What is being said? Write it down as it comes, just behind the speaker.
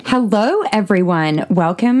Hello, everyone.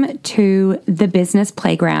 Welcome to the Business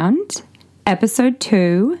Playground, episode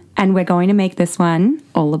 2, and we're going to make this one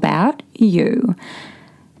all about you.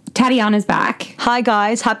 Tatiana's back. Hi,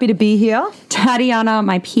 guys. Happy to be here. Tatiana,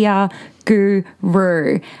 my PR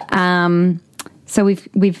guru. So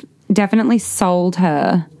we've definitely sold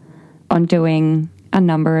her on doing a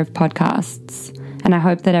number of podcasts, and I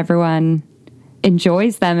hope that everyone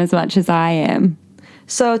enjoys them as much as I am.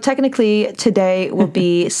 So technically today will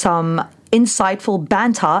be some insightful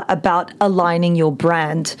banter about aligning your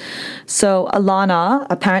brand. So Alana,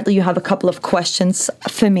 apparently you have a couple of questions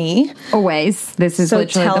for me. Always. This is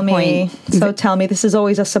literally the point. So tell me, this is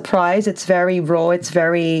always a surprise. It's very raw. It's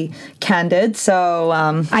very candid. So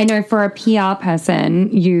I know for a PR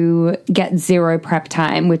person, you get zero prep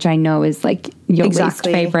time, which I know is like your least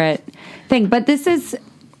favorite thing. But this is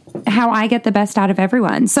how I get the best out of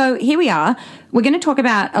everyone. So here we are. We're going to talk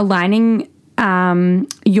about aligning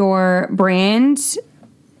your brand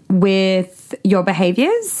with your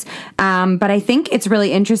behaviors. But I think it's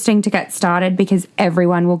really interesting to get started because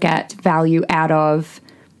everyone will get value out of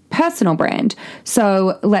personal brand.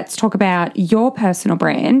 So let's talk about your personal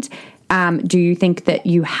brand. Do you think that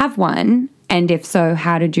you have one? And if so,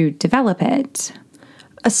 how did you develop it?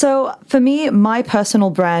 So for me, my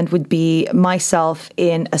personal brand would be myself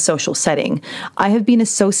in a social setting. I have been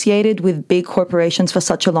associated with big corporations for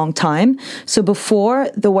such a long time. So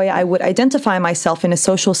before, the way I would identify myself in a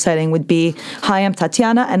social setting would be, hi, I'm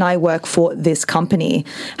Tatiana and I work for this company.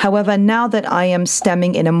 However, now that I am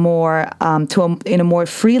stemming in a more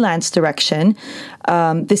freelance direction,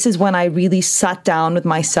 this is when I really sat down with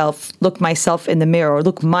myself, looked myself in the mirror,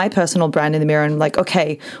 look my personal brand in the mirror and like,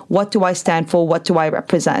 okay, what do I stand for? What do I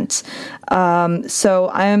represent? So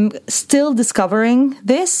I'm still discovering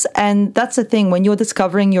this. And that's the thing, when you're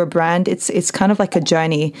discovering your brand, it's kind of like a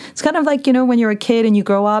journey. It's kind of like, when you're a kid and you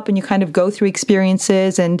grow up and you kind of go through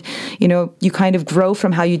experiences and, you kind of grow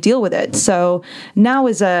from how you deal with it. So now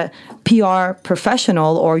as a PR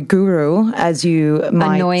professional or guru, as you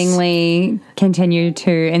might annoyingly continue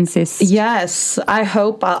to insist. Yes, I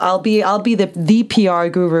hope I'll be the PR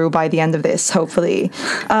guru by the end of this, hopefully.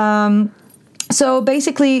 So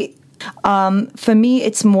basically, for me,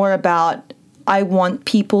 it's more about I want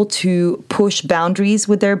people to push boundaries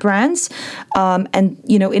with their brands, and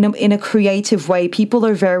in a creative way. People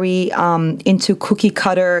are very into cookie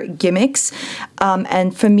cutter gimmicks,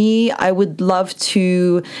 and for me, I would love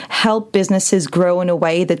to help businesses grow in a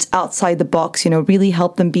way that's outside the box. Really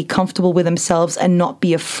help them be comfortable with themselves and not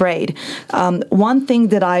be afraid. One thing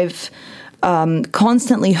that I've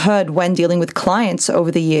constantly heard when dealing with clients over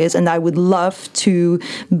the years, and I would love to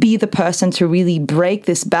be the person to really break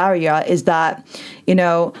this barrier, is that,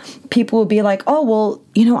 people will be like, oh, well,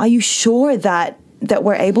 are you sure that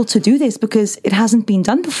we're able to do this because it hasn't been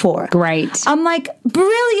done before? Great. I'm like,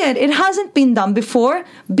 brilliant. It hasn't been done before.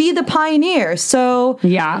 Be the pioneer. So,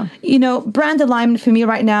 yeah, brand alignment for me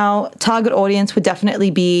right now, target audience would definitely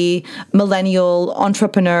be millennial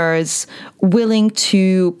entrepreneurs willing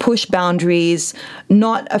to push boundaries,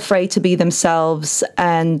 not afraid to be themselves.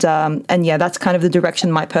 And yeah, that's kind of the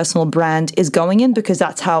direction my personal brand is going in, because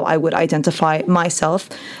that's how I would identify myself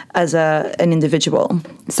as an individual.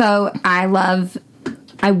 So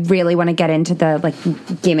I really want to get into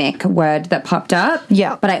the gimmick word that popped up.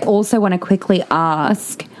 Yeah. But I also want to quickly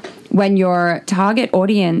ask, when your target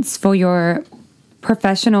audience for your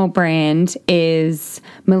professional brand is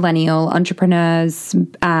millennial entrepreneurs,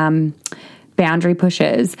 boundary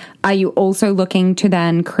pushers, are you also looking to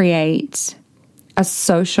then create a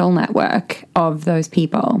social network of those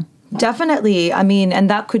people? Definitely. I mean, and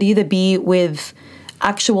that could either be with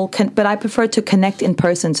but I prefer to connect in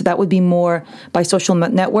person. So that would be more by social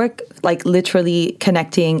network, like literally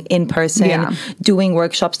connecting in person, doing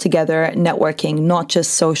workshops together, networking, not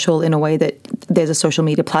just social in a way that there's a social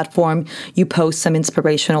media platform, you post some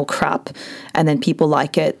inspirational crap and then people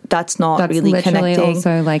like it. That's really connecting.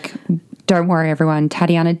 Also don't worry everyone,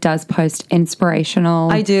 Tatiana does post inspirational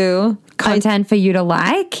content for you to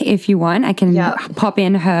like if you want. I can pop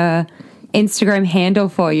in her Instagram handle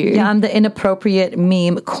for you. Yeah, I'm the inappropriate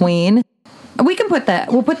meme queen. We'll put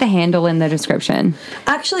the handle in the description.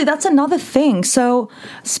 Actually, that's another thing. So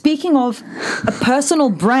speaking of a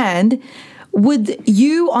personal brand, would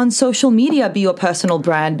you on social media be your personal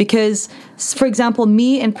brand? Because, for example,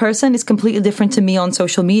 me in person is completely different to me on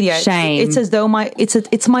social media. Shame. It's as though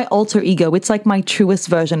it's my alter ego. It's like my truest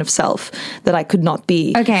version of self that I could not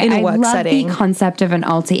be in a work setting. I love the concept of an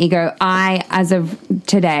alter ego. I, as of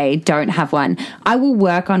today, don't have one. I will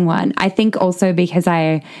work on one. I think also because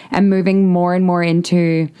I am moving more and more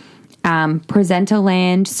into presenter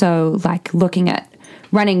land. So like looking at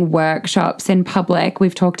running workshops in public.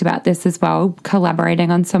 We've talked about this as well,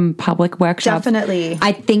 collaborating on some public workshops. Definitely.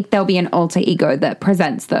 I think there'll be an alter ego that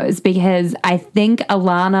presents those, because I think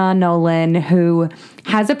Alana Nolan, who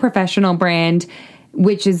has a professional brand,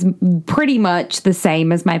 which is pretty much the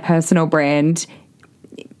same as my personal brand,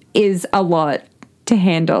 is a lot to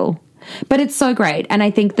handle. But it's so great. And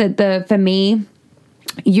I think that for me,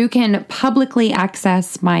 you can publicly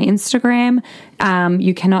access my Instagram.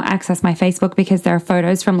 You cannot access my Facebook because there are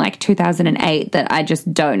photos from like 2008 that I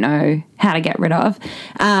just don't know how to get rid of.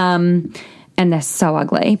 And they're so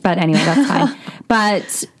ugly. But anyway, that's fine.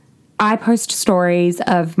 But I post stories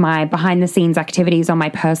of my behind the scenes activities on my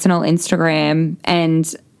personal Instagram,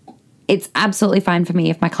 and it's absolutely fine for me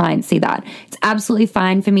if my clients see that. It's absolutely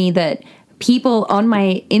fine for me that people on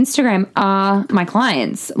my Instagram are my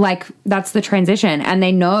clients. Like, that's the transition, and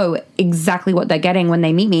they know exactly what they're getting when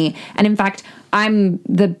they meet me. And in fact, I'm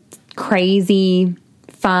the crazy,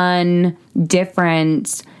 fun,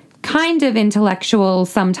 different, kind of intellectual,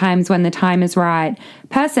 sometimes when the time is right,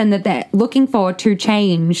 person that they're looking for to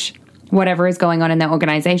change whatever is going on in their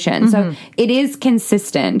organization. So it is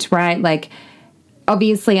consistent, right? Like,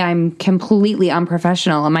 obviously, I'm completely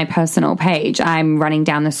unprofessional on my personal page. I'm running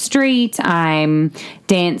down the street. I'm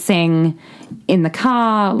dancing in the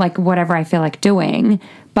car, like whatever I feel like doing.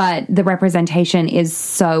 But the representation is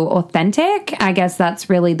so authentic. I guess that's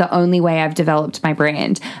really the only way I've developed my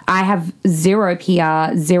brand. I have zero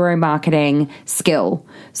PR, zero marketing skill.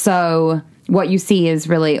 So what you see is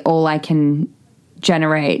really all I can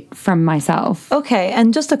generate from myself. Okay,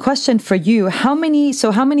 and just a question for you. How many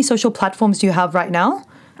social platforms do you have right now?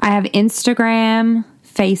 I have Instagram,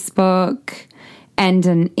 Facebook, and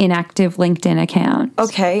an inactive LinkedIn account.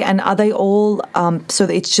 Okay, and are they all, so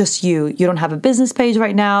that it's just you? You don't have a business page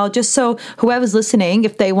right now? Just so whoever's listening,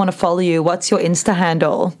 if they want to follow you, what's your Insta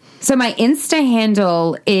handle? So my Insta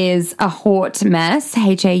handle is a haute mess,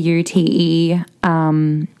 Haute.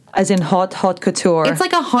 As in hot couture. It's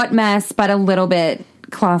like a hot mess, but a little bit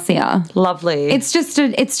classier. Lovely. It's just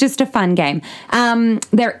a fun game.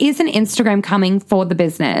 There is an Instagram coming for the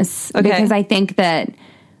business, because I think that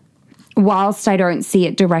whilst I don't see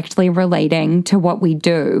it directly relating to what we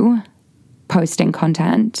do, posting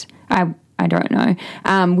content, I don't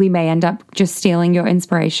know. We may end up just stealing your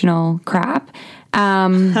inspirational crap.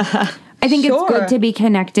 I think it's good to be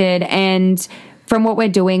connected, and from what we're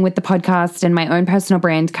doing with the podcast and my own personal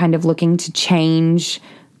brand, kind of looking to change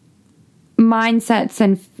mindsets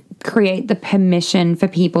and create the permission for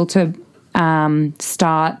people to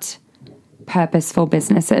start purposeful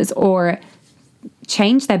businesses, or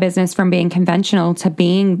change their business from being conventional to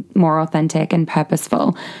being more authentic and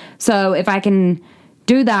purposeful. So if I can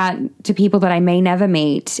do that to people that I may never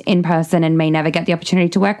meet in person and may never get the opportunity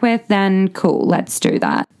to work with, then cool, let's do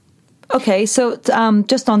that. Okay, so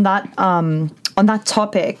just on that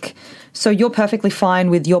topic, so you're perfectly fine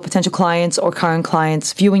with your potential clients or current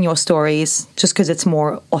clients viewing your stories just because it's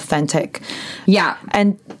more authentic. Yeah.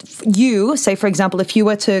 And you, say, for example, if you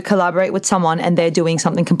were to collaborate with someone and they're doing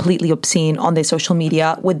something completely obscene on their social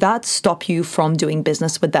media, would that stop you from doing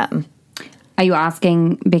business with them? Are you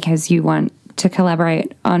asking because you want to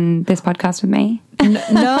collaborate on this podcast with me?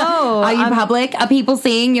 No. Are you public? Are people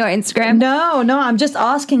seeing your Instagram? No, I'm just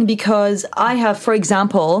asking because I have, for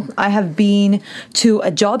example, been to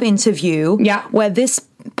a job interview where this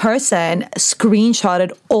person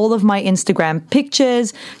screenshotted all of my Instagram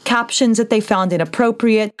pictures, captions that they found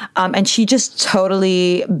inappropriate, and she just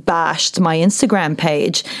totally bashed my Instagram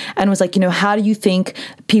page and was like, how do you think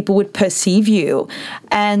people would perceive you?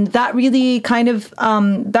 And that really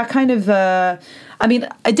I mean,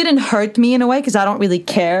 it didn't hurt me in a way because I don't really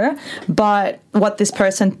care, but what this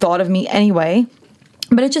person thought of me anyway.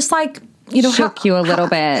 But it just like, shook you a little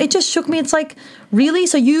bit. It just shook me. It's like, really?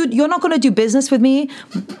 So you're not going to do business with me?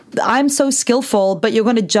 I'm so skillful, but you're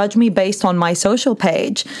going to judge me based on my social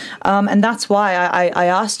page. And that's why I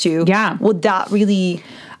asked you, would that really...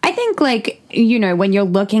 I think, when you're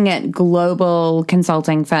looking at global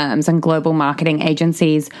consulting firms and global marketing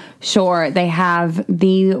agencies, sure, they have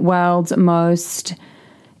the world's most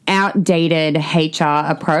outdated HR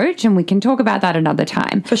approach, and we can talk about that another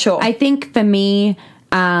time. For sure. I think for me,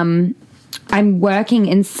 I'm working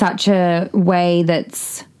in such a way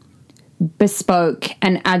that's bespoke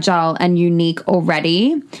and agile and unique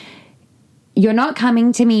already. You're not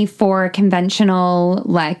coming to me for a conventional,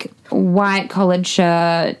 white collared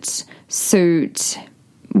shirt, suit,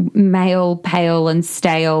 male, pale and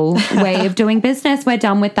stale way of doing business. We're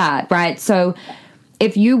done with that, right? So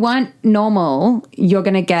if you want normal, you're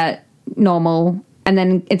going to get normal, and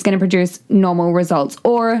then it's going to produce normal results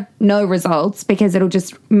or no results because it'll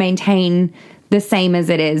just maintain the same as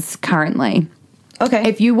it is currently. Okay.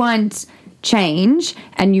 If you want change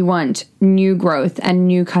and you want new growth and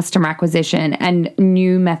new customer acquisition and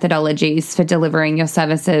new methodologies for delivering your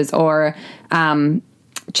services or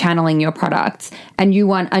channeling your products, and you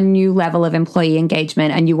want a new level of employee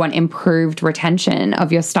engagement and you want improved retention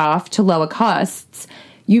of your staff to lower costs,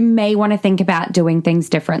 you may want to think about doing things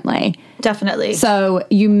differently. Definitely. So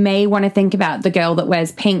you may want to think about the girl that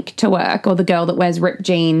wears pink to work or the girl that wears ripped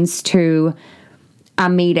jeans to a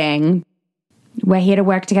meeting. We're here to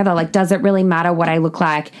work together. Like, does it really matter what I look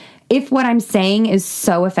like? If what I'm saying is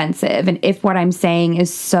so offensive and if what I'm saying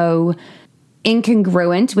is so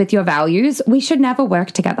incongruent with your values, we should never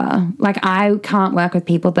work together. Like, I can't work with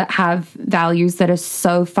people that have values that are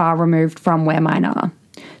so far removed from where mine are.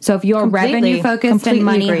 So if you're revenue focused and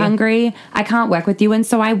money hungry, I can't work with you. And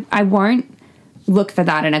so I won't look for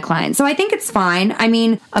that in a client. So I think it's fine. I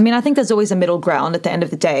mean, I think there's always a middle ground at the end of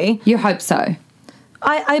the day. You hope so.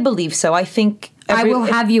 I believe so. I think I will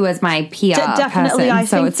have you as my PR definitely. person, I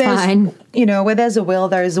so think it's fine. You know, where there's a will,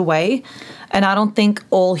 there is a way. And I don't think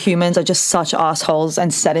all humans are just such assholes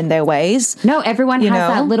and set in their ways. No, everyone has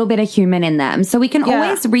that little bit of human in them. So we can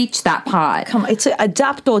always reach that part. Come on, it's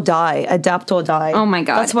adapt or die. Adapt or die. Oh my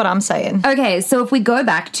God. That's what I'm saying. Okay, so if we go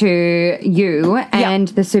back to you and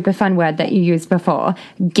the super fun word that you used before,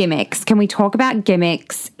 gimmicks. Can we talk about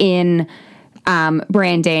gimmicks in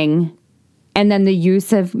branding? And then the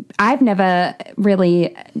use of, I've never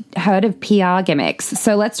really heard of PR gimmicks.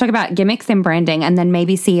 So let's talk about gimmicks in branding and then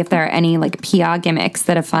maybe see if there are any like PR gimmicks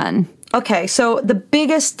that are fun. Okay, so the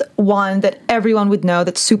biggest one that everyone would know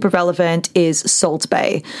that's super relevant is Salt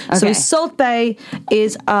Bae. Okay. So Salt Bae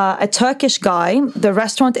is a Turkish guy. The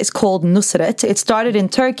restaurant is called Nusret. It started in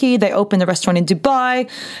Turkey. They opened a restaurant in Dubai.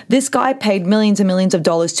 This guy paid millions and millions of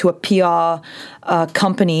dollars to a PR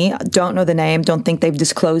company. Don't know the name. Don't think they've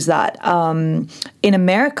disclosed that in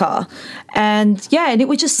America. And it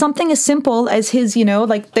was just something as simple as his,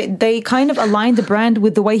 like they kind of aligned the brand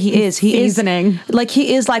with the way he is. He is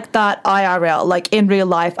like that IRL, like in real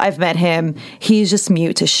life. I've met him. He's just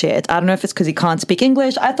mute as shit. I don't know if it's because he can't speak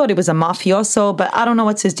English. I thought he was a mafioso, but I don't know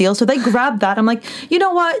what's his deal. So they grabbed that. I'm like, you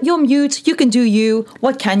know what? You're mute. You can do you.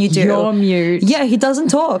 What can you do? You're mute. Yeah, he doesn't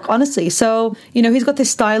talk, honestly. So, he's got this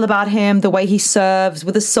style about him, the way he serves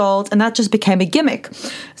with the salt, and that just became a gimmick.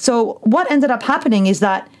 So what ended up happening is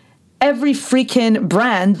that every freaking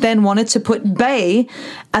brand then wanted to put Bae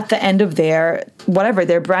at the end of their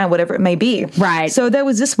brand, whatever it may be. Right. So there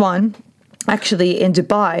was this one. Actually, in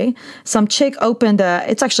Dubai, some chick opened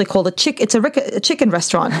it's actually called a chicken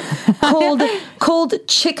restaurant called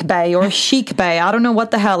Chick Bae or Chic Bae. I don't know what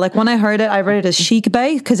the hell. Like when I heard it, I read it as Chic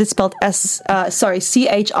Bae because it's spelled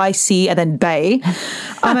CHIC and then Bae.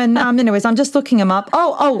 Anyways, I'm just looking him up.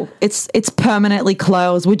 Oh, it's permanently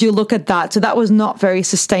closed. Would you look at that? So that was not very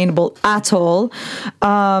sustainable at all.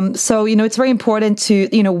 So it's very important to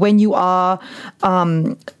when you are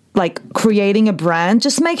like creating a brand,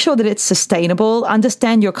 just make sure that it's sustainable.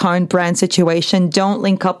 Understand your current brand situation. Don't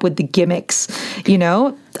link up with the gimmicks,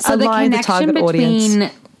 So the connection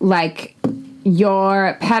between like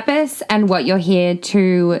your purpose and what you're here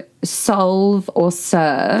to solve or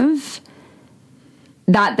serve,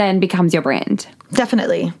 that then becomes your brand.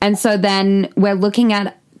 Definitely. And so then we're looking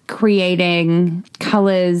at creating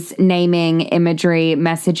colors, naming, imagery,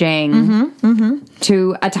 messaging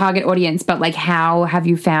to a target audience. But like, how have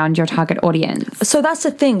you found your target audience? So that's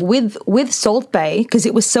the thing with Salt Bae, because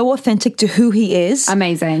it was so authentic to who he is.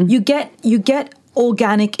 Amazing. You get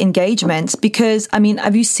organic engagements because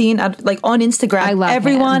have you seen like on Instagram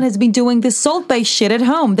everyone has been doing this Salt Bae shit at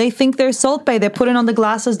home. They think they're Salt Bae. They're putting on the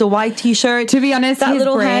glasses, the white t-shirt. To be honest, that his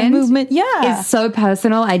little hand movement is so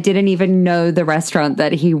personal. I didn't even know the restaurant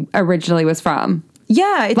that he originally was from.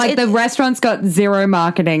 Yeah. The restaurant's got zero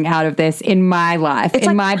marketing out of this in my life.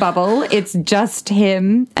 In my bubble, it's just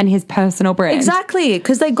him and his personal brand. Exactly.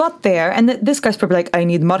 Because they got there and this guy's probably like, I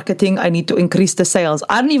need marketing. I need to increase the sales.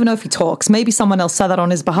 I don't even know if he talks. Maybe someone else said that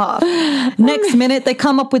on his behalf. Next minute, they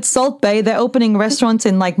come up with Salt Bae. They're opening restaurants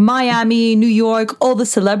in like Miami, New York. All the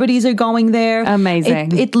celebrities are going there.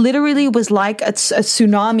 Amazing. It literally was like a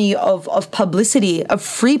tsunami of publicity, of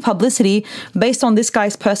free publicity based on this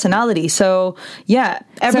guy's personality. So, yeah.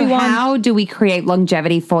 So how do we create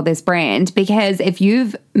longevity for this brand? Because if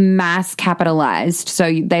you've mass capitalized,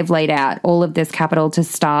 so they've laid out all of this capital to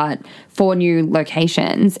start 4 new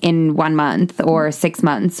locations in 1 month or 6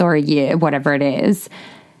 months or a year, whatever it is,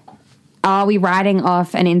 are we riding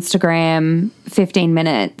off an Instagram 15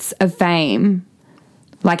 minutes of fame?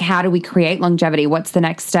 Like, how do we create longevity? What's the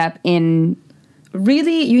next step in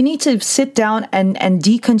really, you need to sit down and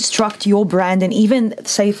deconstruct your brand, and even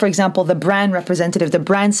say, for example, the brand representative, the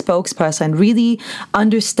brand spokesperson, really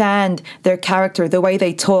understand their character, the way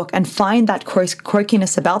they talk, and find that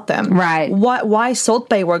quirkiness about them. Right. Why Salt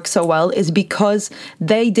Bae works so well is because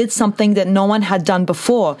they did something that no one had done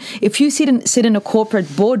before. If you sit in a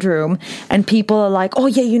corporate boardroom and people are like, oh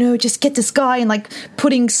yeah, just get this guy and like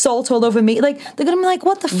putting salt all over me, like they're gonna be like,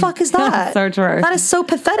 what the fuck is that? So true. That is so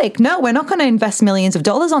pathetic. No, we're not going to invest millions of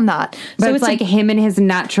dollars on that. But so it's like him in his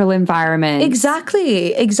natural environment.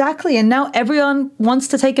 Exactly. And now everyone wants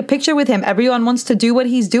to take a picture with him. Everyone wants to do what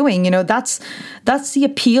he's doing. That's the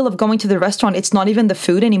appeal of going to the restaurant. It's not even the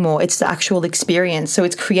food anymore. It's the actual experience. So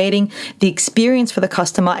it's creating the experience for the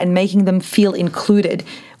customer and making them feel included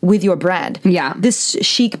with your brand. Yeah. This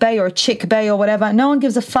Chic Bay or Chick Bay or whatever, no one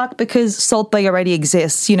gives a fuck because Salt Bay already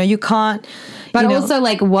exists. You can't... But also,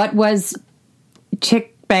 like, what was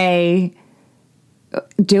Chick Bay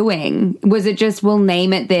doing? Was it just, we'll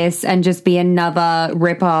name it this and just be another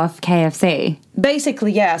rip-off KFC?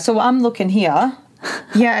 Basically, yeah. So I'm looking here.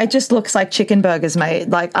 Yeah, it just looks like chicken burgers, mate.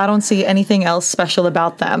 Like, I don't see anything else special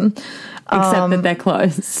about them. Except that they're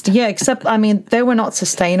closed. Yeah, except, they were not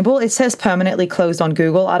sustainable. It says permanently closed on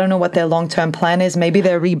Google. I don't know what their long-term plan is. Maybe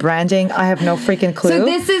they're rebranding. I have no freaking clue. So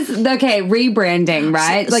this is, rebranding,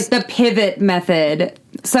 right? Like the pivot method.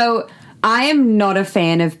 So I am not a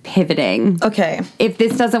fan of pivoting. Okay. If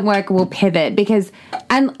this doesn't work, we'll pivot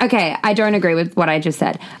I don't agree with what I just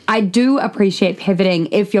said. I do appreciate pivoting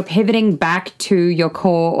if you're pivoting back to your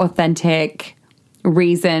core authentic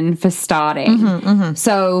reason for starting.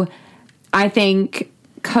 So I think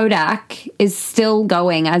Kodak is still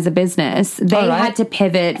going as a business. They had to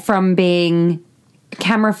pivot from being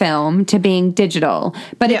camera film to being digital,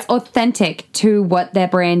 but it's authentic to what their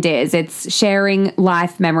brand is. It's sharing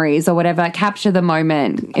life memories or whatever. Capture the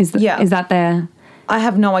moment. Is that their... I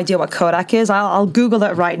have no idea what Kodak is. I'll Google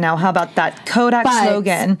it right now. How about that? Kodak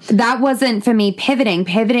slogan. That wasn't for me pivoting.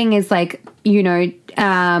 Pivoting is like,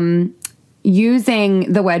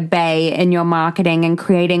 using the word Bay in your marketing and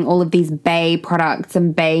creating all of these Bay products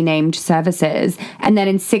and Bay named services. And then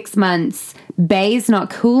in 6 months, Bay's not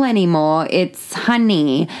cool anymore. It's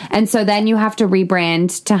honey. And so then you have to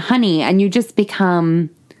rebrand to honey and you just become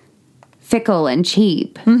fickle and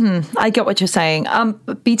cheap. I get what you're saying.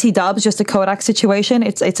 BT Dub's just a Kodak situation.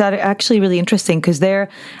 It's actually really interesting because their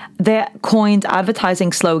coined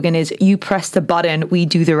advertising slogan is "You press the button, we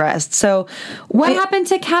do the rest." So what happened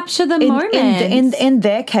to capture the moment? In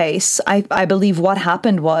their case, I believe what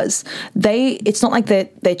happened was it's not like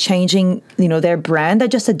they're changing their brand. They're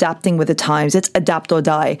just adapting with the times. It's adapt or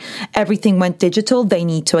die. Everything went digital. They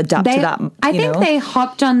need to adapt to that. I think they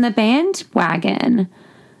hopped on the bandwagon.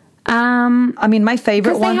 My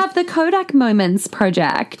favorite one... Because they have the Kodak Moments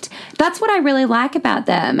project. That's what I really like about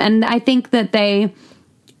them. And I think that they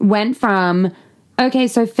went from, okay,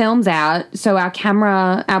 so film's out, so our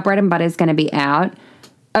bread and butter is going to be out.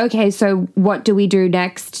 Okay, so what do we do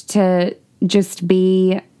next to just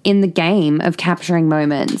be in the game of capturing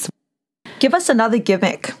moments? Give us another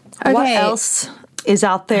gimmick. Okay. What else is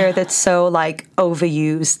out there that's so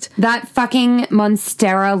overused? That fucking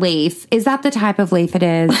Monstera leaf. Is that the type of leaf it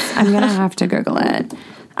is? I'm going to have to Google it.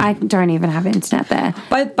 I don't even have internet there.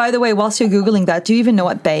 By the way, whilst you're Googling that, do you even know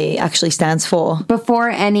what BAE actually stands for? Before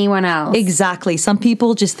anyone else. Exactly. Some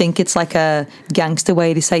people just think it's like a gangster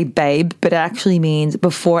way to say babe, but it actually means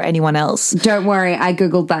before anyone else. Don't worry, I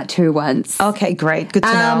Googled that too once. Okay, great. Good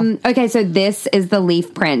to know. Okay, so this is the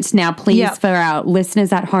leaf print. Now, please, for our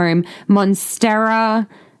listeners at home, Monstera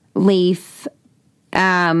leaf,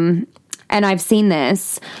 and I've seen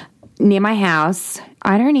this near my house.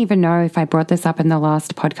 I don't even know if I brought this up in the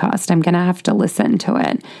last podcast. I'm going to have to listen to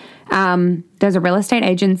it. There's a real estate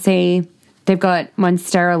agency. They've got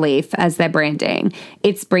Monstera leaf as their branding.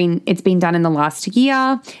 It's been done in the last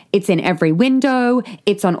year. It's in every window.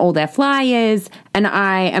 It's on all their flyers. And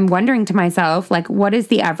I am wondering to myself, what is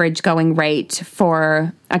the average going rate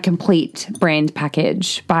for a complete brand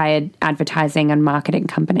package by an advertising and marketing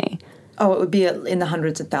company? Oh, it would be in the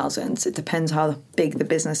hundreds of thousands. It depends how big the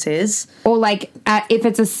business is. Or if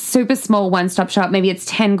it's a super small one-stop shop, maybe it's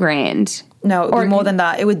 10 grand. No, it would be more than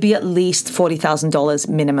that. It would be at least $40,000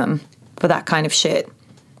 minimum for that kind of shit.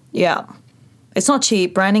 Yeah. It's not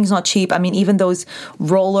cheap. Branding's not cheap. Even those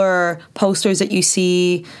roller posters that you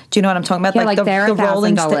see, do you know what I'm talking about? Yeah, they're the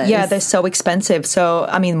rolling $1,000. Yeah, they're so expensive. So,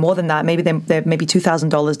 more than that. Maybe they're maybe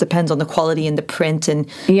 $2,000. Depends on the quality and the print and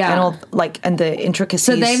all and the intricacies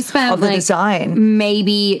so they've spent of the design.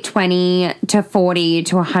 Maybe $20,000 to $40,000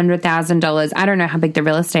 to $100,000. I don't know how big the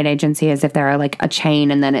real estate agency is if they're a chain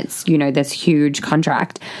and then it's this huge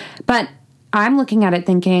contract. But I'm looking at it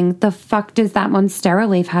thinking, the fuck does that Monstera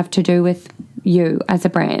leaf have to do with you as a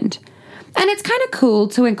brand? And it's kind of cool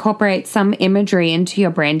to incorporate some imagery into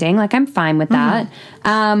your branding. Like, I'm fine with that.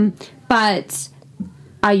 But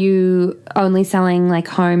are you only selling like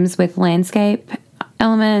homes with landscape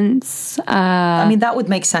elements? I mean, that would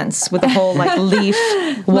make sense with the whole like leaf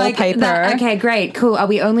wallpaper. Okay, great, cool. Are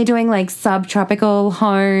we only doing like subtropical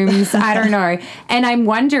homes? I don't know. And I'm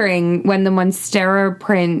wondering, when the Monstera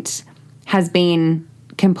print has been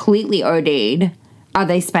completely OD'd, are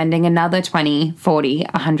they spending another $20,000, $40,000,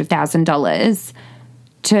 $100,000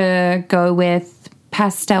 to go with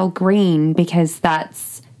pastel green, because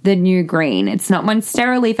that's the new green? It's not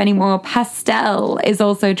Monstera leaf anymore. Pastel is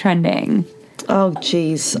also trending. Oh,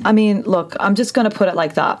 geez. I mean, look, I'm just going to put it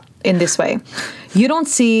like that, in this way. You don't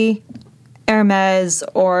see Hermes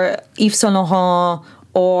or Yves Saint Laurent,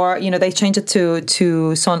 or, you know, they changed it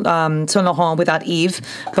to Saint Laurent without Yves,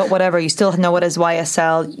 but whatever, you still know it as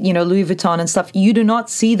YSL, you know, Louis Vuitton and stuff. You do not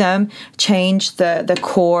see them change the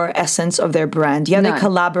core essence of their brand. Yeah, no. They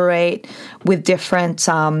collaborate with different,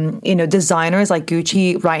 you know, designers, like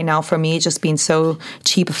Gucci right now, for me, just being so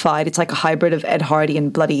cheapified. It's like a hybrid of Ed Hardy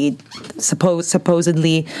and bloody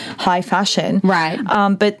supposedly high fashion. Right.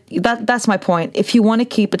 But that's my point. If you want to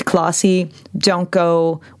keep it classy, don't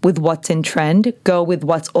go with what's in trend. Go with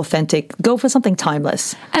what's authentic. Go for something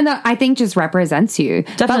timeless. And that, I think, just represents you.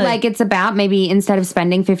 Definitely. But like, it's about, maybe instead of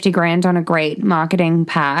spending 50 grand on a great marketing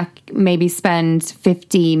pack, maybe spend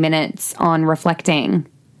 50 minutes on reflecting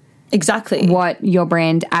exactly what your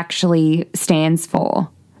brand actually stands for.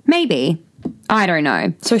 Maybe. I don't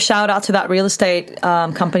know. So shout out to that real estate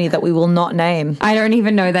company that we will not name. I don't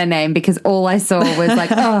even know their name, because all I saw was like,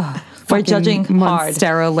 oh, we're judging hard.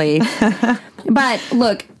 Monstera leaf. But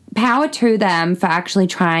look, power to them for actually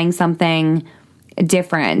trying something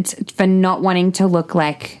different, for not wanting to look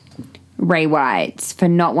like Ray White, for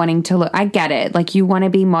not wanting to look, I get it. Like, you want to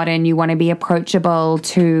be modern, you want to be approachable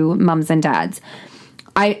to mums and dads.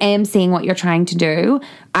 I am seeing what you're trying to do.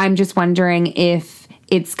 I'm just wondering if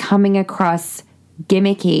it's coming across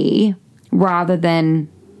gimmicky rather than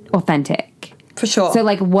authentic. For sure. So,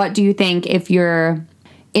 like, what do you think, if you're,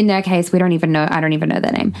 in their case, I don't even know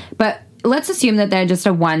their name, but let's assume that they're just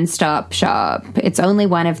a one-stop shop. It's only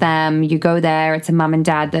one of them. You go there, it's a mum and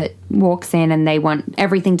dad that walks in and they want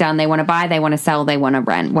everything done. They want to buy, they want to sell, they want to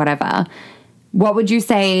rent, whatever. What would you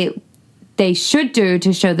say they should do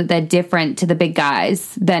to show that they're different to the big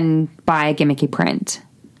guys than buy a gimmicky print?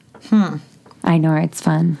 I know, it's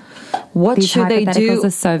fun. What should they do?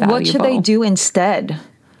 Are so valuable. What should they do instead?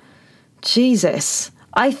 Jesus.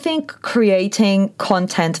 I think creating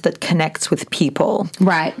content that connects with people.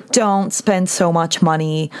 Right. Don't spend so much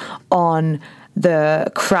money on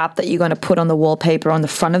the crap that you're going to put on the wallpaper on the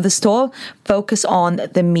front of the store. Focus on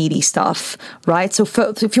the meaty stuff, right? So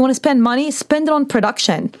if you want to spend money, spend it on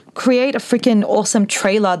production. Create a freaking awesome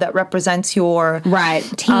trailer that represents your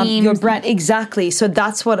team, your brand. Exactly. So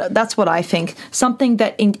that's what I think. Something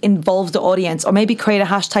that involves the audience, or maybe create a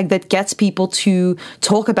hashtag that gets people to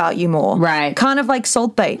talk about you more. Right. Kind of like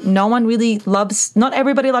Salt Bae. Not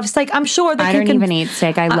everybody loves steak. I'm sure that I don't even eat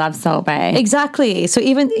steak. I love Salt Bae. Exactly. So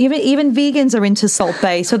even vegans are into Salt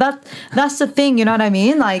Bae. So that's the thing. You know what I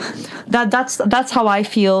mean? Like that's how I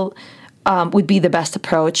feel. Would be the best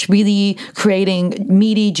approach. Really creating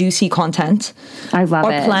meaty, juicy content. I love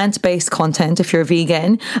it. Or plant-based content if you're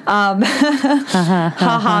vegan. That's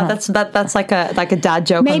like a dad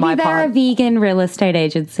joke on my part. Maybe they're a vegan real estate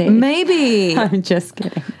agency. Maybe. I'm just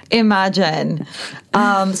kidding. Imagine.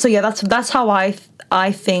 So yeah, that's how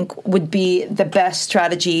I think would be the best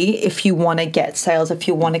strategy if you want to get sales, if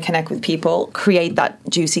you want to connect with people, create that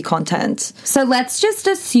juicy content. So let's just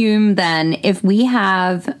assume then, if we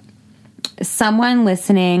have someone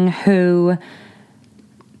listening who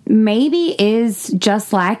maybe is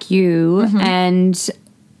just like you and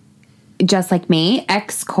just like me,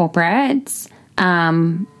 ex-corporate,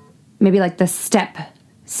 maybe like the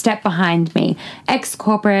step behind me,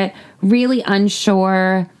 ex-corporate, really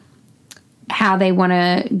unsure how they want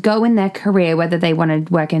to go in their career, whether they want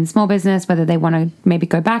to work in small business, whether they want to maybe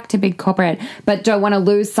go back to big corporate, but don't want to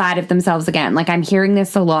lose sight of themselves again. Like, I'm hearing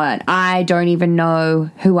this a lot. I don't even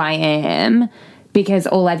know who I am because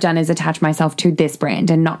all I've done is attach myself to this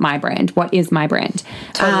brand and not my brand. What is my brand?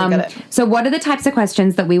 Totally get it. So what are the types of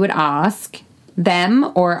questions that we would ask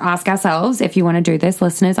them, or ask ourselves? If you want to do this,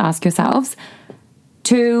 listeners, ask yourselves,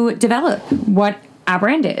 to develop what our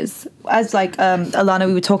brand is. As like Alana,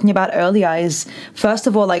 we were talking about earlier, is first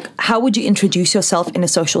of all, like, how would you introduce yourself in a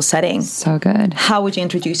social setting? So good. How would you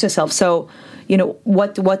introduce yourself? So, you know,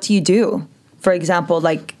 what do you do? For example,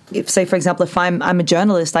 like, if say, for example, if I'm a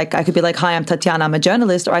journalist, like I could be like, hi, I'm Tatiana, I'm a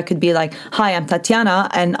journalist, or I could be like, hi, I'm Tatiana,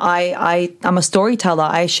 and I'm a storyteller.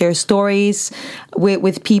 I share stories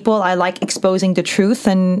with people. I like exposing the truth,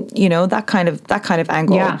 and that kind of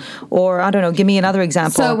angle. Yeah. Or I don't know, give me another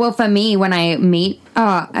example. So, well, for me, when I meet,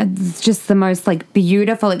 it's just the most like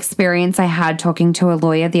beautiful experience I had talking to a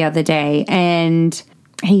lawyer the other day, and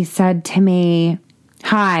he said to me,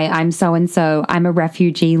 hi, I'm so-and-so, I'm a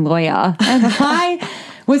refugee lawyer. And I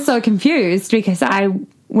was so confused because I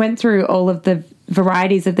went through all of the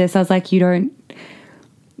varieties of this. I was like, you're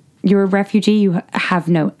a refugee, you have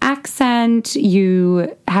no accent,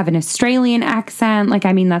 you have an Australian accent. Like,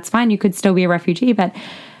 I mean, that's fine, you could still be a refugee, but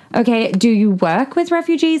okay, do you work with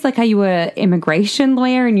refugees? Like, are you an immigration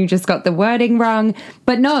lawyer and you just got the wording wrong?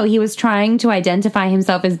 But no, he was trying to identify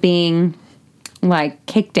himself as being like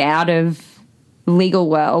kicked out of legal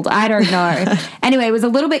world. I don't know. Anyway, it was a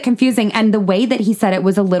little bit confusing, and the way that he said it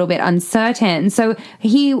was a little bit uncertain. So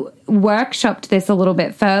he workshopped this a little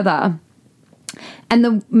bit further. And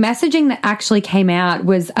the messaging that actually came out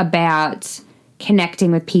was about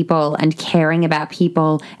connecting with people and caring about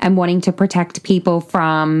people and wanting to protect people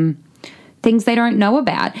from things they don't know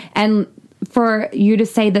about. And for you to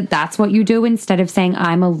say that that's what you do instead of saying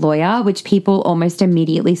I'm a lawyer, which people almost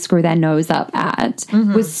immediately screw their nose up at,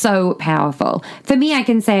 was so powerful. For me, I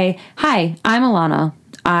can say, hi, I'm Alana.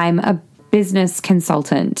 I'm a business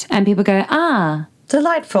consultant. And people go,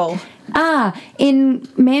 delightful. In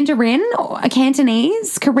Mandarin or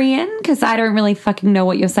Cantonese, Korean, because I don't really fucking know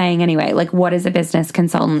what you're saying anyway. Like, what is a business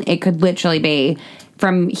consultant? It could literally be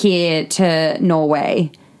from here to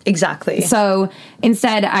Norway. Exactly. So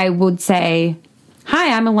instead, I would say,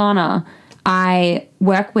 hi, I'm Alana. I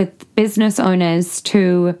work with business owners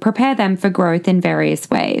to prepare them for growth in various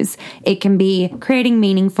ways. It can be creating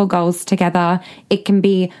meaningful goals together. It can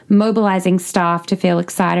be mobilizing staff to feel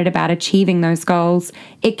excited about achieving those goals.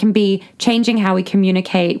 It can be changing how we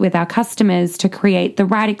communicate with our customers to create the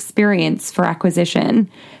right experience for acquisition.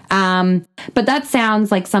 But that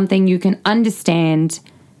sounds like something you can understand.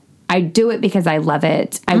 I do it because I love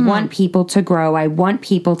it. I want people to grow. I want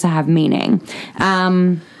people to have meaning.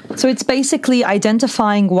 So it's basically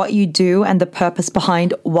identifying what you do and the purpose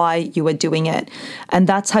behind why you are doing it. And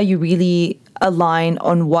that's how you really align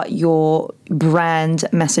on what your brand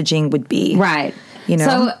messaging would be. Right.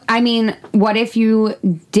 So, I mean, what if you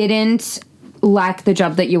didn't like the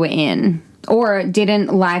job that you were in? Or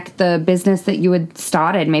didn't like the business that you had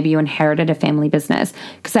started? Maybe you inherited a family business.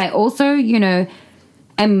 Because I also,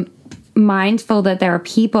 am mindful that there are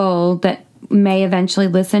people that may eventually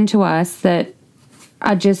listen to us that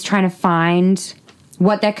are just trying to find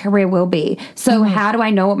what their career will be. So how do I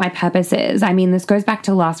know what my purpose is? I mean, this goes back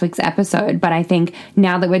to last week's episode, but I think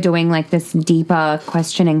now that we're doing like this deeper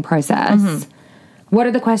questioning process, what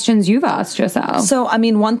are the questions you've asked yourself? So, I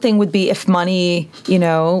mean, one thing would be if money,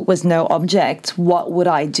 was no object, what would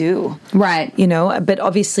I do? Right. But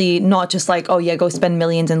obviously not just like, oh yeah, go spend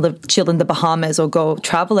millions and chill in the Bahamas or go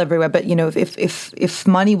travel everywhere. But, if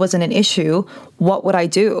money wasn't an issue, what would I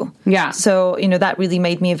do? Yeah. So, that really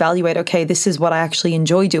made me evaluate, okay, this is what I actually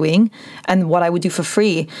enjoy doing and what I would do for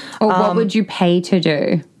free. Or what would you pay to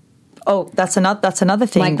do? Oh, that's another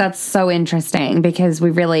thing. Like, that's so interesting because we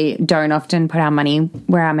really don't often put our money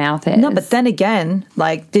where our mouth is. No, but then again,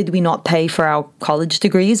 like, did we not pay for our college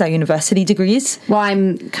degrees, our university degrees? Well,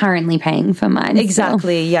 I'm currently paying for mine.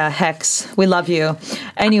 Exactly. Still. Yeah. Hex. We love you.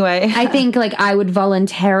 Anyway. I think like I would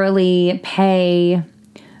voluntarily pay,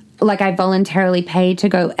 like I voluntarily pay to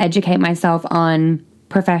go educate myself on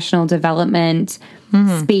professional development,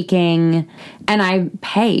 speaking, and I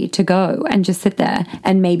pay to go and just sit there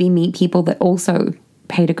and maybe meet people that also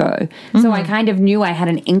pay to go. So I kind of knew I had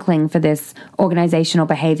an inkling for this organizational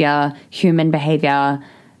behavior, human behavior,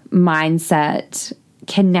 mindset,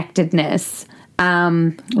 connectedness.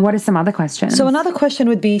 What are some other questions? So another question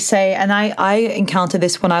would be, say, and I encountered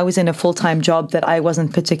this when I was in a full-time job that I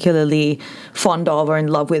wasn't particularly fond of or in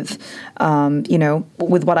love with,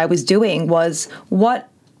 with what I was doing, was what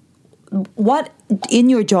in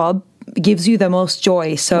your job gives you the most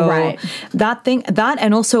joy. So that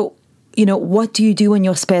and also, what do you do in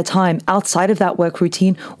your spare time outside of that work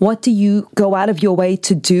routine? What do you go out of your way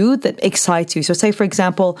to do that excites you? So say, for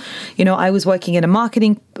example, I was working in a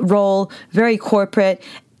marketing role, very corporate,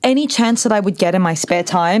 any chance that I would get in my spare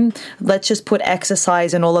time, let's just put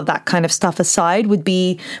exercise and all of that kind of stuff aside, would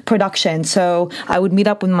be production. So I would meet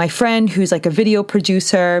up with my friend who's like a video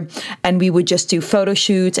producer, and we would just do photo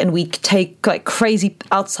shoots, and we'd take like crazy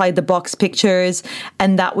outside the box pictures.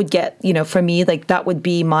 And that would get, you know, for me, like that would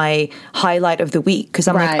be my highlight of the week. Cause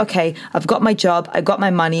I'm like, okay, I've got my job, I've got my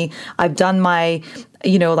money, I've done my,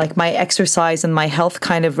 you know, like my exercise and my health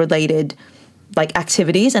kind of related like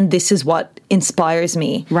activities, and this is what inspires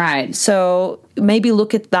me. Right. So maybe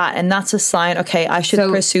look at that, and that's a sign, okay, I should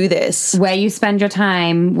pursue this. Where you spend your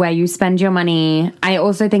time, where you spend your money. I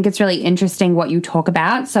also think it's really interesting what you talk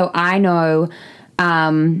about. So I know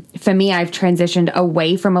for me, I've transitioned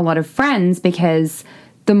away from a lot of friends because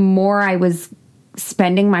the more I was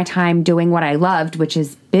spending my time doing what I loved, which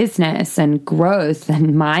is business and growth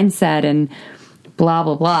and mindset and blah,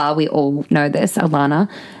 blah, blah. We all know this, Alana.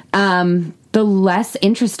 The less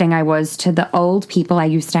interesting I was to the old people I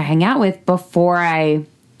used to hang out with before I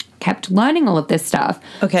kept learning all of this stuff.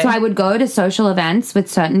 Okay. So I would go to social events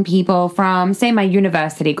with certain people from, say, my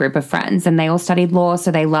university group of friends, and they all studied law,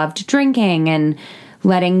 so they loved drinking and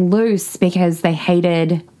letting loose because they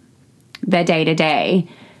hated their day-to-day.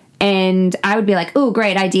 And I would be like, oh,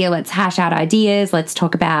 great idea. Let's hash out ideas. Let's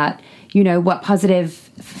talk about, you know, what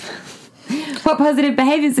positive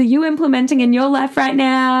behaviors are you implementing in your life right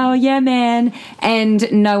now? Yeah, man. And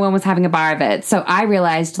no one was having a bar of it. So I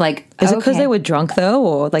realized, like, is it because they were drunk though,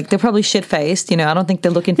 or like they're probably shit-faced? You know, I don't think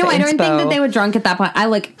they're looking for inspo. No, I don't think that they were drunk at that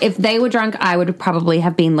point. If they were drunk, I would probably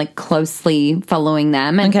have been like closely following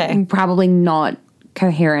them, and probably not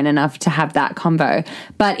coherent enough to have that convo.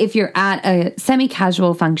 But if you're at a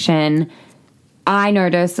semi-casual function, I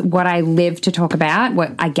notice what I live to talk about,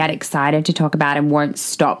 what I get excited to talk about and won't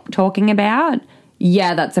stop talking about.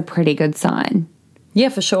 Yeah, that's a pretty good sign. Yeah,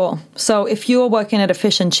 for sure. So if you're working at a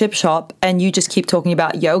fish and chip shop and you just keep talking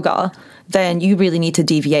about yoga, then you really need to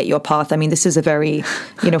deviate your path. I mean, this is a very,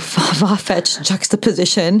 you know, far-fetched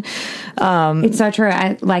juxtaposition. It's so true.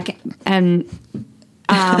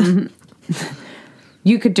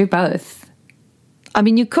 You could do both. I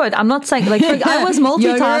mean, you could. I'm not saying, like, I was multitasking.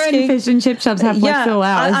 Yoga and fish and chip shops have flexible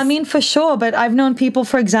hours. I mean, for sure. But I've known people,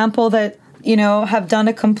 for example, that, you know, have done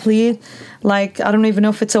a complete, like, I don't even know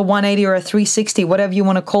if it's a 180 or a 360, whatever you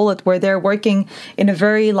want to call it, where they're working in a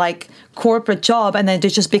very, like, corporate job, and then they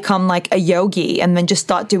just become, like, a yogi, and then just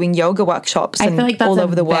start doing yoga workshops I feel like that's all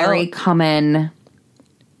over the world. Very common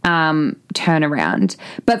turnaround.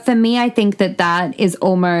 But for me, I think that is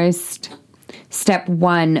almost step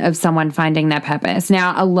one of someone finding their purpose.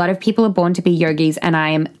 Now, a lot of people are born to be yogis, and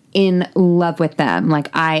I am in love with them. Like,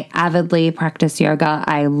 I avidly practice yoga.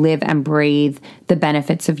 I live and breathe the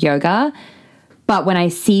benefits of yoga. But when I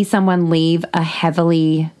see someone leave a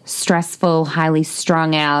heavily stressful, highly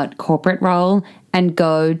strung out corporate role and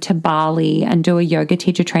go to Bali and do a yoga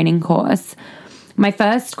teacher training course, my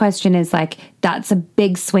first question is, like, that's a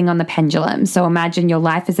big swing on the pendulum. So imagine your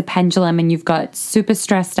life is a pendulum and you've got super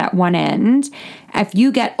stressed at one end. If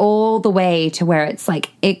you get all the way to where it's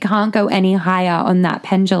like it can't go any higher on that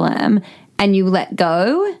pendulum and you let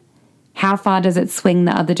go, how far does it swing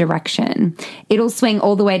the other direction? It'll swing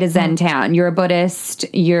all the way to Zen town. You're a Buddhist,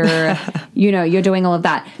 you're doing all of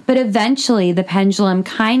that. But eventually the pendulum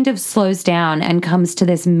kind of slows down and comes to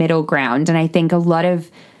this middle ground. And I think a lot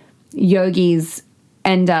of yogis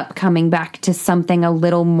end up coming back to something a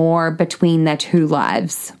little more between their two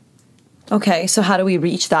lives. Okay, so how do we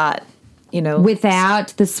reach that, you know? Without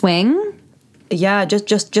the swing? Yeah,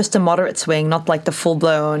 just a moderate swing, not like the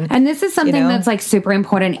full-blown. And this is something that's like super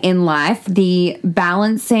important in life, the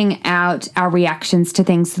balancing out our reactions to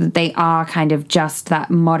things so that they are kind of just that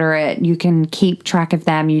moderate. You can keep track of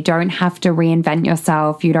them. You don't have to reinvent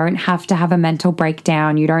yourself. You don't have to have a mental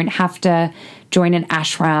breakdown. You don't have to join an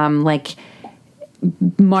ashram, like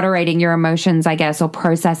moderating your emotions, I guess, or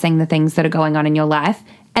processing the things that are going on in your life.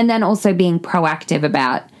 And then also being proactive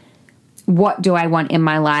about, what do I want in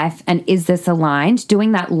my life? And is this aligned?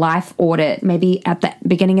 Doing that life audit, maybe at the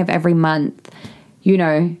beginning of every month, you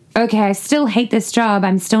know, okay, I still hate this job.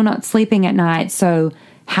 I'm still not sleeping at night. So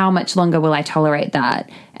how much longer will I tolerate that?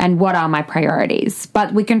 And what are my priorities?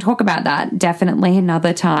 But we can talk about that definitely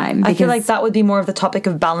another time. I feel like that would be more of the topic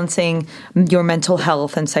of balancing your mental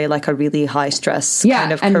health and, say, like a really high stress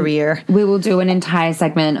kind of career. We will do an entire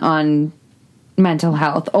segment on mental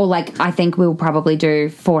health, or like I think we'll probably do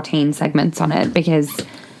 14 segments on it, because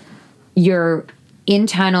your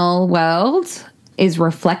internal world is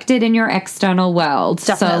reflected in your external world.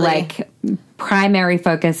 Definitely. So like primary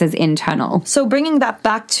focus is internal. So bringing that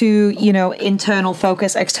back to, you know, internal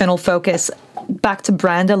focus, external focus, back to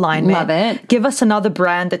brand alignment. Love it. Give us another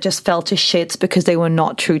brand that just fell to shit because they were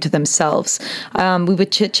not true to themselves. We were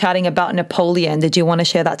chit-chatting about Napoleon. Did you want to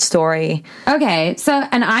share that story? Okay. So,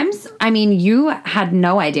 and I mean, you had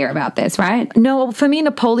no idea about this, right? No, for me,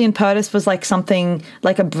 Napoleon Perdis was like something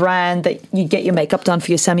like a brand that you get your makeup done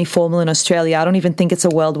for your semi-formal in Australia. I don't even think it's a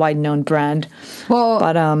worldwide known brand. Well,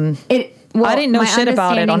 but Well, I didn't know shit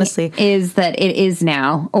about it, honestly. Is that it is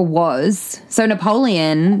now, or was. So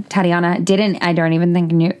Napoleon, Tatiana, I don't even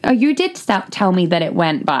think knew. Oh, you did tell me that it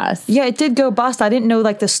went bust. Yeah, it did go bust. I didn't know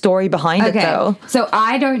like the story behind it though. So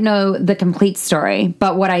I don't know the complete story,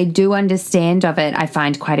 but what I do understand of it, I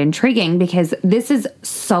find quite intriguing because this is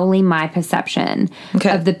solely my perception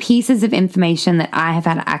of the pieces of information that I have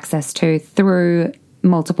had access to through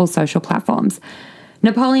multiple social platforms.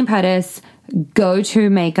 Napoleon Perdis, go-to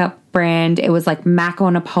makeup brand. It was like Mac or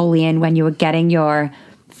Napoleon when you were getting your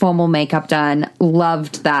formal makeup done.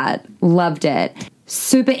 Loved that. Loved it.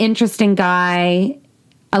 Super interesting guy.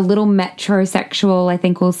 A little metrosexual, I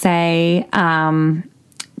think we'll say.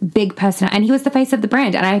 Big person. And he was the face of the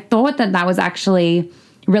brand. And I thought that was actually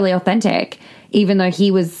really authentic, even though he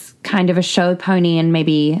was kind of a show pony and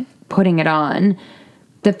maybe putting it on.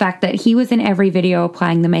 The fact that he was in every video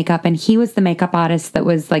applying the makeup and he was the makeup artist that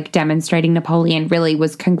was like demonstrating Napoleon really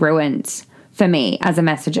was congruent for me as a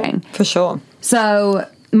messaging. For sure. So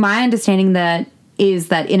my understanding is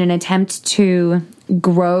that in an attempt to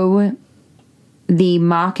grow the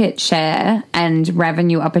market share and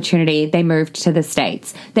revenue opportunity, they moved to the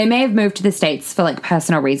States. They may have moved to the States for like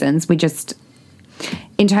personal reasons.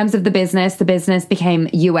 In terms of the business became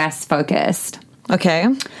US focused. Okay.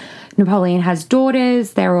 Napoleon has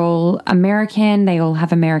daughters. They're all American. They all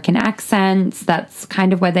have American accents. That's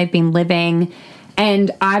kind of where they've been living. And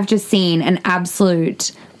I've just seen an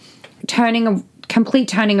absolute complete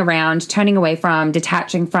turning around, turning away from,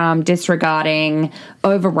 detaching from, disregarding,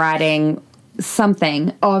 overriding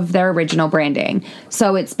something of their original branding.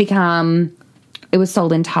 So it was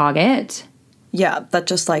sold in Target. Yeah, that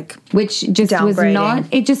just like which just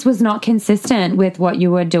was not consistent with what you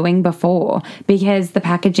were doing before because the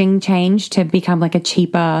packaging changed to become like a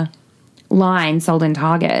cheaper line sold in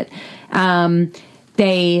Target.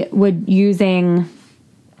 They were using,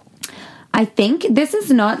 I think this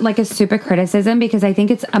is not like a super criticism because I think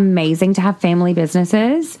it's amazing to have family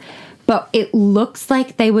businesses, but it looks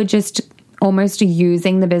like they were just almost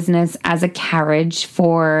using the business as a carriage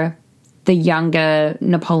for the younger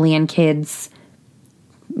Napoleon kids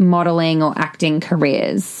modeling or acting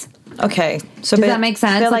careers. Okay. So does that make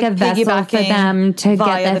sense? Like a vessel for them to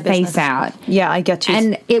get their face out. Yeah, I get you.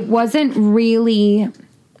 And it wasn't really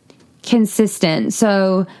consistent.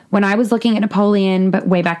 So when I was looking at Napoleon, but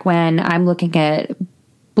way back when, I'm looking at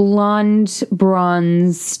blonde,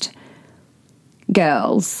 bronzed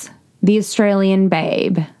girls. The Australian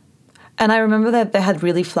Babe. And I remember that they had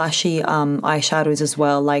really flashy eyeshadows as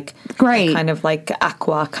well, like great, kind of like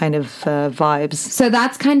aqua kind of vibes. So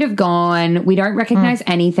that's kind of gone. We don't recognize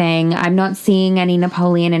anything. I'm not seeing any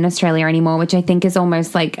Napoleon in Australia anymore, which I think is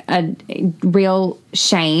almost like a real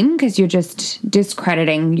shame because you're just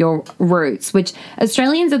discrediting your roots, which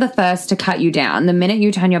Australians are the first to cut you down. The minute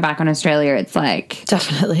you turn your back on Australia, it's like,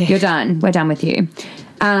 definitely, you're done. We're done with you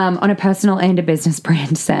on a personal and a business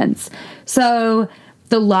brand sense. So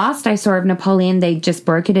the last I saw of Napoleon, they just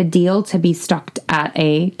brokered a deal to be stocked at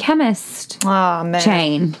a chemist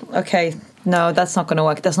chain. Okay. No, that's not going to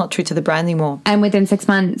work. That's not true to the brand anymore. And within 6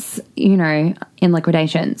 months, in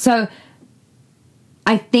liquidation. So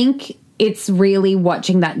I think it's really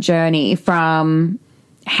watching that journey from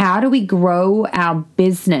how do we grow our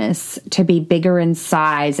business to be bigger in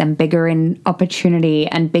size and bigger in opportunity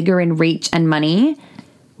and bigger in reach and money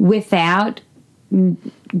without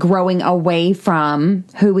growing away from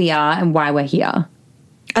who we are and why we're here.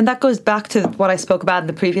 And that goes back to what I spoke about in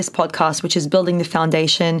the previous podcast, which is building the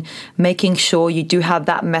foundation, making sure you do have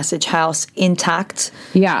that message house intact.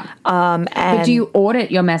 Yeah. But do you audit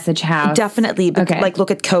your message house? Definitely. But like,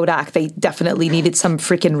 look at Kodak. They definitely needed some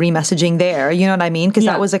freaking remessaging there. You know what I mean? Because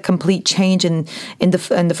that was a complete change in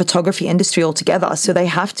the photography industry altogether. So they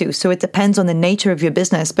have to. So it depends on the nature of your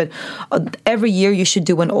business. But every year you should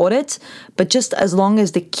do an audit. But just as long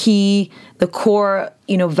as the core,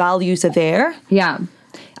 values are there. Yeah.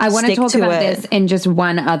 I want to talk about this in just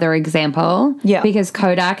one other example. Yeah. Because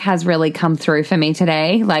Kodak has really come through for me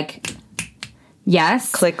today. Like,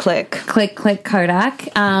 yes. Click, click. Click, click,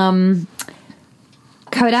 Kodak.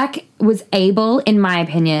 Kodak was able, in my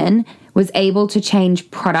opinion, to change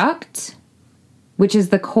product which is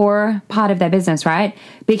the core part of their business, right?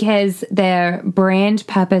 Because their brand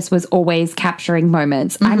purpose was always capturing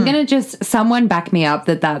moments. I'm going to just, someone back me up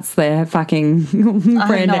that that's their fucking brand.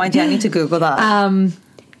 I have no idea. I need to Google that.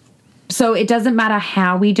 So it doesn't matter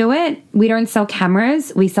how we do it. We don't sell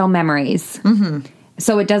cameras. We sell memories.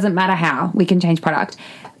 So it doesn't matter how. We can change product.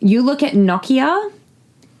 You look at Nokia,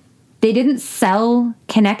 they didn't sell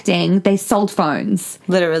connecting. They sold phones.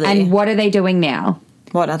 Literally. And what are they doing now?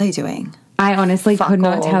 What are they doing? I honestly could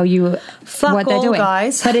not tell you what they're doing.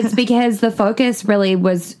 Guys. But it's because the focus really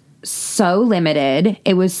was so limited.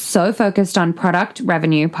 It was so focused on product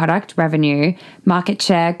revenue, market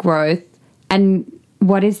share, growth. And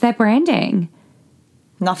what is their branding?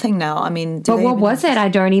 Nothing now. I mean, but what was it? I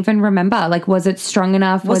don't even remember. Like, was it strong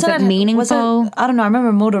enough? Was it meaningful? I don't know. I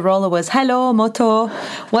remember Motorola was, hello, Moto.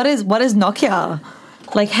 What is Nokia?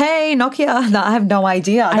 Like, hey, Nokia. No, I have no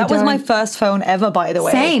idea. That was my first phone ever, by the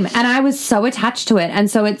way. Same. And I was so attached to it.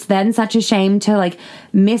 And so it's then such a shame to like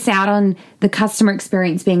miss out on the customer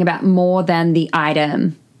experience being about more than the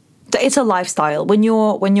item. It's a lifestyle. When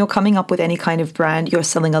you're coming up with any kind of brand, you're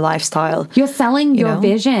selling a lifestyle. You're selling your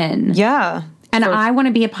vision. Yeah. And I want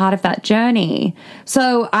to be a part of that journey.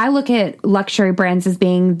 So I look at luxury brands as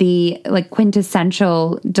being the like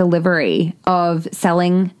quintessential delivery of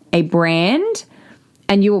selling a brand,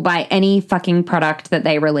 and you will buy any fucking product that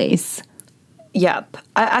they release. Yep.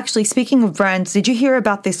 Actually, speaking of brands, did you hear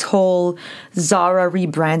about this whole Zara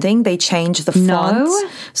rebranding? They changed the font. No.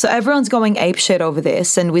 So everyone's going apeshit over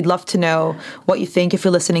this, and we'd love to know what you think if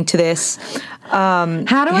you're listening to this. How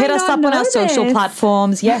do hit us up on our social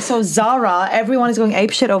platforms. Yeah, so Zara, everyone is going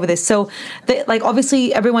apeshit over this. So,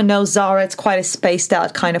 obviously, everyone knows Zara. It's quite a spaced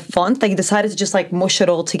out kind of font. They decided to just mush it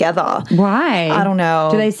all together. Why? I don't know.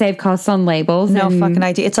 Do they save costs on labels? No fucking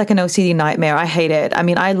idea. It's like an OCD nightmare. I hate it. I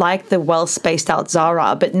mean, I like the well spaced out Zara,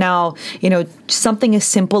 but now, something as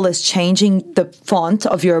simple as changing the font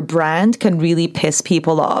of your brand can really piss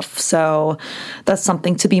people off. So that's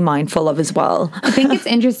something to be mindful of as well. I think it's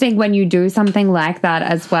interesting when you do something like that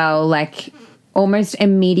as well, like almost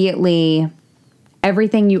immediately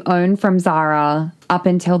everything you own from Zara up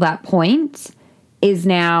until that point is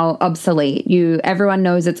now obsolete. Everyone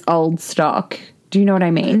knows it's old stock. Do you know what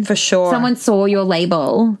I mean? For sure. Someone saw your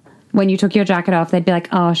label when you took your jacket off, they'd be like,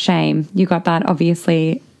 oh, shame. You got that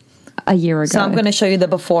obviously a year ago. So I'm going to show you the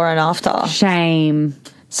before and after. Shame.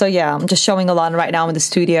 So yeah, I'm just showing a lot right now in the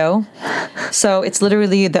studio. So it's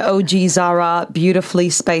literally the OG Zara, beautifully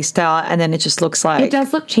spaced out, and then it just looks like... It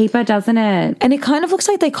does look cheaper, doesn't it? And it kind of looks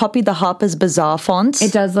like they copied the Harper's Bazaar font.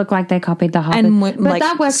 It does look like they copied the Harper's... But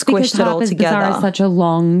that works because Harper's Bazaar is such a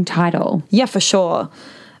long title. Yeah, for sure.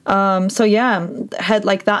 So yeah,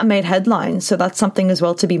 that made headlines. So that's something as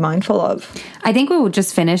well to be mindful of. I think we will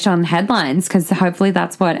just finish on headlines because hopefully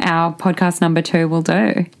that's what our podcast number 2 will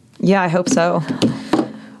do. Yeah, I hope so.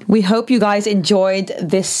 We hope you guys enjoyed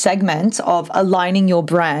this segment of aligning your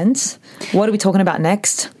brands. What are we talking about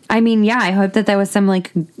next? I mean, yeah, I hope that there was some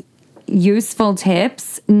useful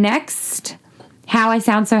tips. Next, how I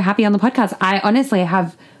sound so happy on the podcast. I honestly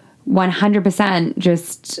have 100%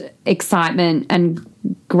 just excitement and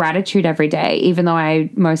gratitude every day, even though I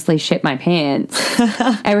mostly shit my pants.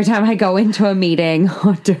 Every time I go into a meeting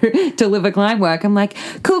or deliver client work, I'm like,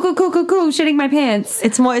 cool, shitting my pants.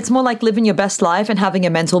 It's more like living your best life and having a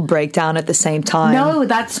mental breakdown at the same time. No,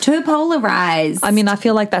 that's too polarized. I mean, I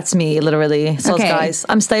feel like that's me, literally. So guys,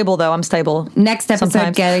 I'm stable though. I'm stable. Next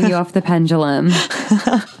episode, getting you off the pendulum.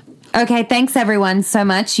 Okay, thanks everyone so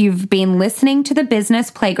much. You've been listening to The Business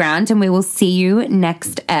Playground, and we will see you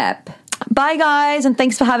next ep. Bye guys, and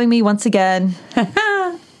thanks for having me once again.